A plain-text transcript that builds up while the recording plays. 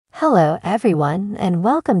Hello everyone and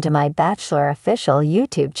welcome to my Bachelor official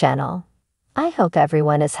YouTube channel. I hope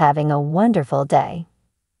everyone is having a wonderful day.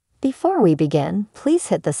 Before we begin, please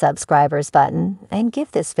hit the subscribers button and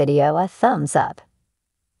give this video a thumbs up.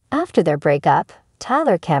 After their breakup,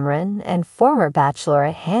 Tyler Cameron and former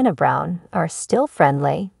Bachelorette Hannah Brown are still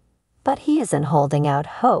friendly, but he isn't holding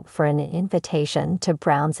out hope for an invitation to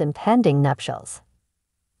Brown's impending nuptials.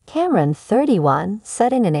 Cameron, 31,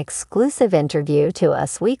 said in an exclusive interview to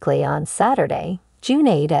Us Weekly on Saturday, June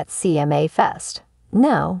 8 at CMA Fest,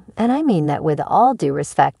 "No, and I mean that with all due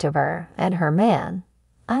respect to her and her man,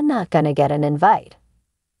 I'm not gonna get an invite.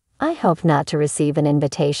 I hope not to receive an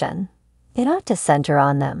invitation. It ought to center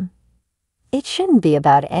on them. It shouldn't be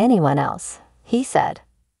about anyone else," he said.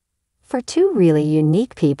 For two really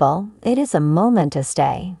unique people, it is a moment to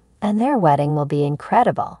stay, and their wedding will be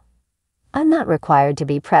incredible. I'm not required to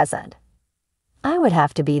be present. I would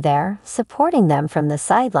have to be there, supporting them from the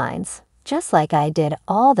sidelines, just like I did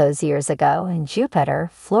all those years ago in Jupiter,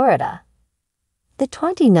 Florida. The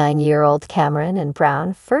 29-year-old Cameron and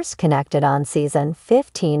Brown first connected on season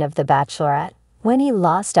 15 of The Bachelorette, when he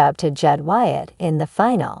lost out to Jed Wyatt in the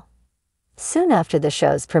final. Soon after the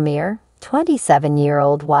show's premiere,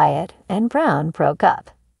 27-year-old Wyatt and Brown broke up.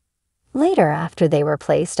 Later, after they were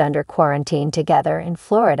placed under quarantine together in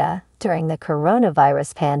Florida during the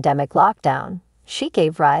coronavirus pandemic lockdown, she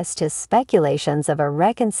gave rise to speculations of a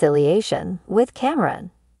reconciliation with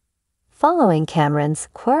Cameron. Following Cameron's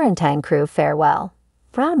quarantine crew farewell,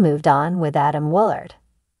 Brown moved on with Adam Woolard.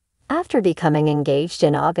 After becoming engaged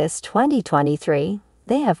in August 2023,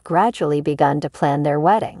 they have gradually begun to plan their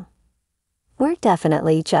wedding. "We're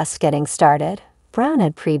definitely just getting started," Brown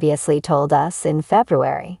had previously told us in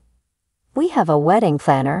February. "We have a wedding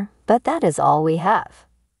planner, but that is all we have.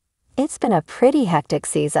 It's been a pretty hectic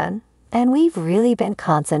season, and we've really been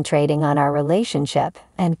concentrating on our relationship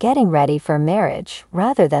and getting ready for marriage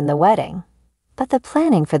rather than the wedding. But the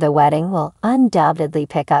planning for the wedding will undoubtedly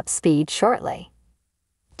pick up speed shortly."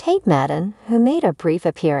 Tate Madden, who made a brief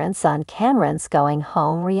appearance on Cameron's Going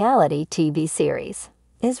Home reality TV series,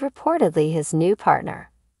 is reportedly his new partner.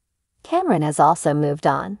 Cameron has also moved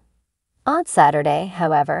on. On Saturday,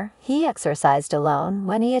 however, he exercised alone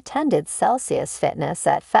when he attended Celsius Fitness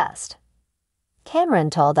at Fest.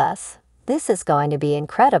 Cameron told us, "This is going to be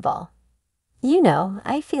incredible. You know,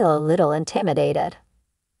 I feel a little intimidated.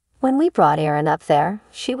 When we brought Erin up there,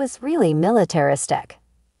 she was really militaristic.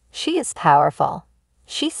 She is powerful.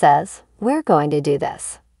 She says, 'We're going to do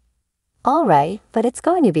this.' All right, but it's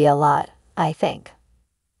going to be a lot, I think.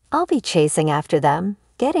 I'll be chasing after them,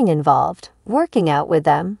 getting involved, working out with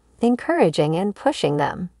them, encouraging and pushing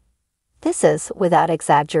them. This is, without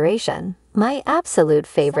exaggeration, my absolute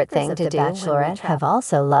favorite thing to do." Bachelorette have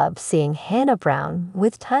also loved seeing Hannah Brown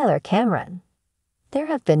with Tyler Cameron. There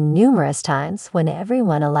have been numerous times when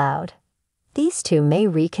everyone allowed, these two may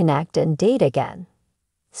reconnect and date again.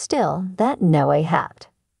 Still, that no way happened.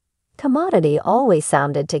 Commodity always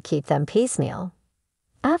sounded to keep them piecemeal.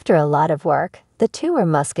 After a lot of work, the two were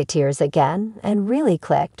musketeers again and really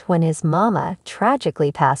clicked when his mama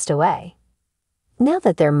tragically passed away. Now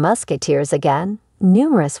that they're musketeers again,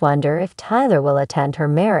 numerous wonder if Tyler will attend her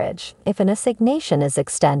marriage if an assignation is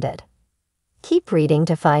extended. Keep reading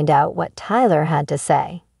to find out what Tyler had to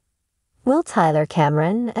say. Will Tyler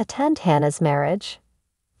Cameron attend Hannah's marriage?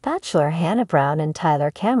 Bachelor Hannah Brown and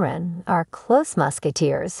Tyler Cameron are close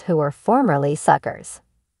musketeers who were formerly suckers.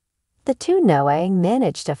 The two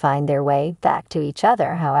managed to find their way back to each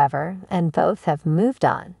other, however, and both have moved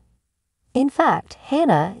on. In fact,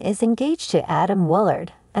 Hannah is engaged to Adam Woolard,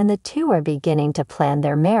 and the two are beginning to plan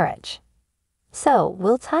their marriage. So,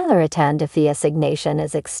 will Tyler attend if the assignation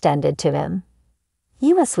is extended to him?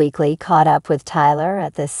 Us Weekly caught up with Tyler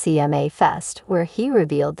at the CMA Fest, where he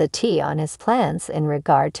revealed the tea on his plans in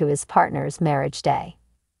regard to his partner's marriage day.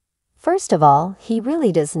 First of all, he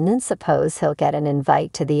really doesn't suppose he'll get an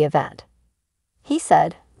invite to the event. He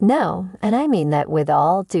said, "No, and I mean that with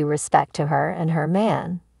all due respect to her and her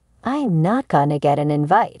man, I'm not gonna get an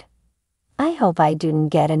invite. I hope I didn't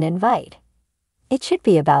get an invite. It should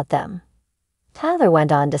be about them." Tyler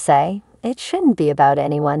went on to say, "It shouldn't be about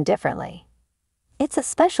anyone differently. It's a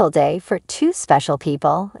special day for two special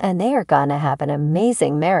people, and they are gonna have an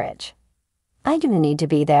amazing marriage. I didn't need to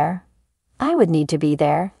be there. I would need to be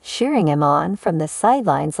there, cheering him on from the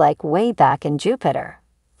sidelines like way back in Jupiter,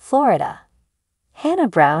 Florida." Hannah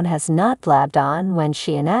Brown has not blabbed on when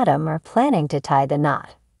she and Adam are planning to tie the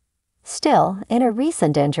knot. Still, in a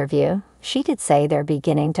recent interview, she did say they're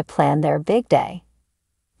beginning to plan their big day.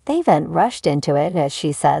 They haven't rushed into it, as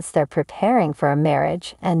she says they're preparing for a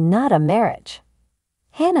marriage and not a marriage.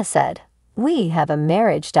 Hannah said, We have a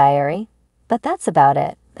marriage diary, but that's about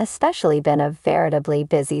it. Especially been a veritably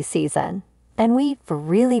busy season, and we've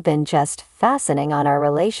really been just fastening on our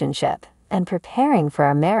relationship and preparing for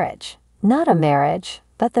a marriage. Not a marriage,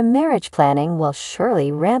 but the marriage planning will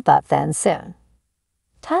surely ramp up then soon.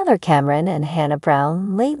 Tyler Cameron and Hannah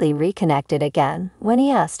Brown lately reconnected again when he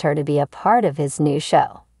asked her to be a part of his new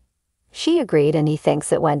show. She agreed, and he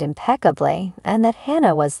thinks it went impeccably and that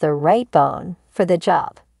Hannah was the right bone for the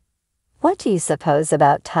job. What do you suppose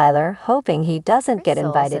about Tyler hoping he doesn't get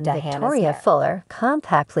invited to Victoria Fuller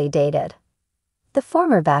compactly dated? The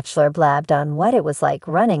former Bachelor blabbed on what it was like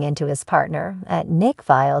running into his partner at Nick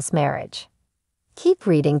Viall's marriage. Keep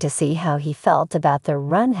reading to see how he felt about the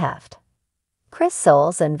run heft. Chris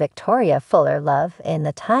Soules and Victoria Fuller love in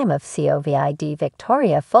the time of COVID.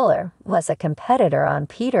 Victoria Fuller was a competitor on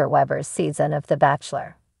Peter Weber's season of The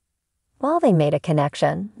Bachelor. While they made a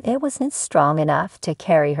connection, it wasn't strong enough to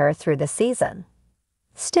carry her through the season.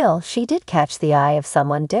 Still, she did catch the eye of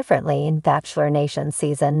someone differently in Bachelor Nation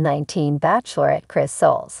Season 19 Bachelorette Chris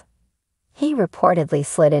Soules. He reportedly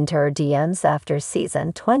slid into her DMs after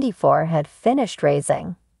Season 24 had finished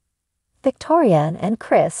raising. Victoria and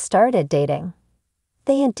Chris started dating.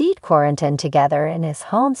 They indeed quarantined together in his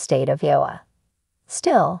home state of Iowa.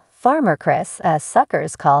 Still, Farmer Chris, as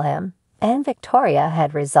suckers call him, and Victoria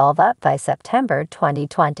had resolved up by September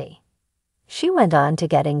 2020. She went on to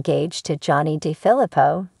get engaged to Johnny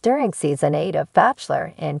DeFilippo during Season 8 of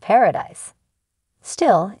Bachelor in Paradise.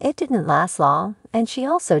 Still, it didn't last long, and she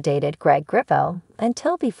also dated Greg Grippo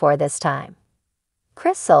until before this time.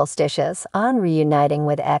 Chris Soules dishes on reuniting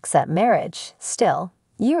with ex at marriage. Still,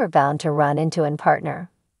 you are bound to run into a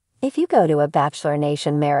partner if you go to a Bachelor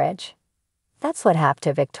Nation marriage. That's what happened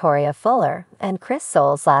to Victoria Fuller and Chris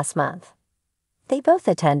Soules last month. They both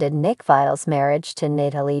attended Nick Viall's marriage to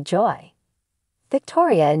Natalie Joy.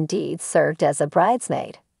 Victoria indeed served as a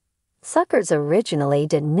bridesmaid. Suckers originally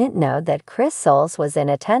didn't know that Chris Soules was in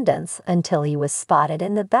attendance until he was spotted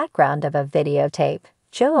in the background of a videotape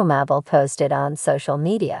Joe Amabile posted on social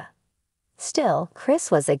media. Still,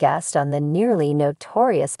 Chris was a guest on the nearly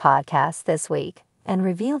notorious podcast this week and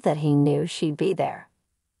revealed that he knew she'd be there.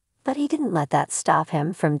 But he didn't let that stop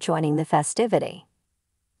him from joining the festivity.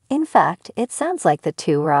 In fact, it sounds like the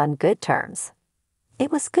two were on good terms.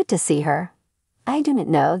 It was good to see her. I didn't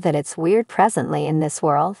know that it's weird presently in this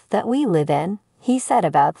world that we live in, he said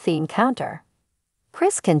about the encounter.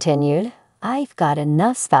 Chris continued, I've got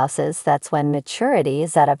enough spouses that's when maturity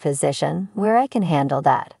is at a position where I can handle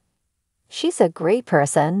that. She's a great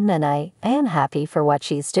person and I am happy for what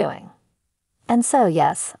she's doing. And so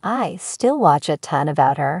yes, I still watch a ton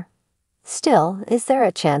about her. Still, is there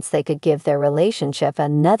a chance they could give their relationship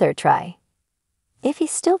another try? If he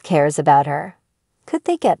still cares about her, could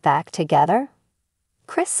they get back together?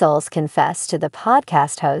 Chris Soules confessed to the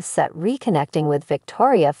podcast hosts that reconnecting with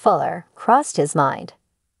Victoria Fuller crossed his mind.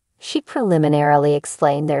 She preliminarily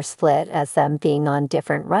explained their split as them being on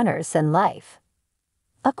different runners in life.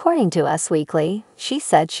 According to Us Weekly, she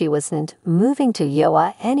said she wasn't moving to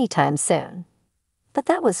Iowa anytime soon. But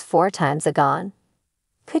that was 4 times agone.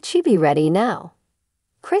 Could she be ready now?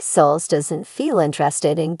 Chris Soules doesn't feel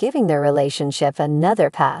interested in giving their relationship another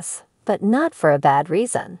pass, but not for a bad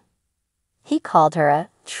reason. He called her a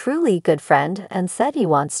truly good friend and said he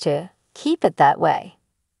wants to keep it that way.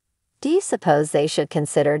 Do you suppose they should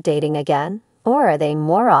consider dating again, or are they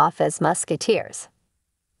more off as musketeers?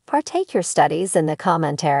 Partake your studies in the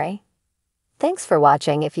commentary. Thanks for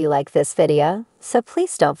watching. If you like this video, so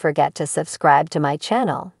please don't forget to subscribe to my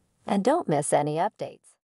channel and don't miss any updates.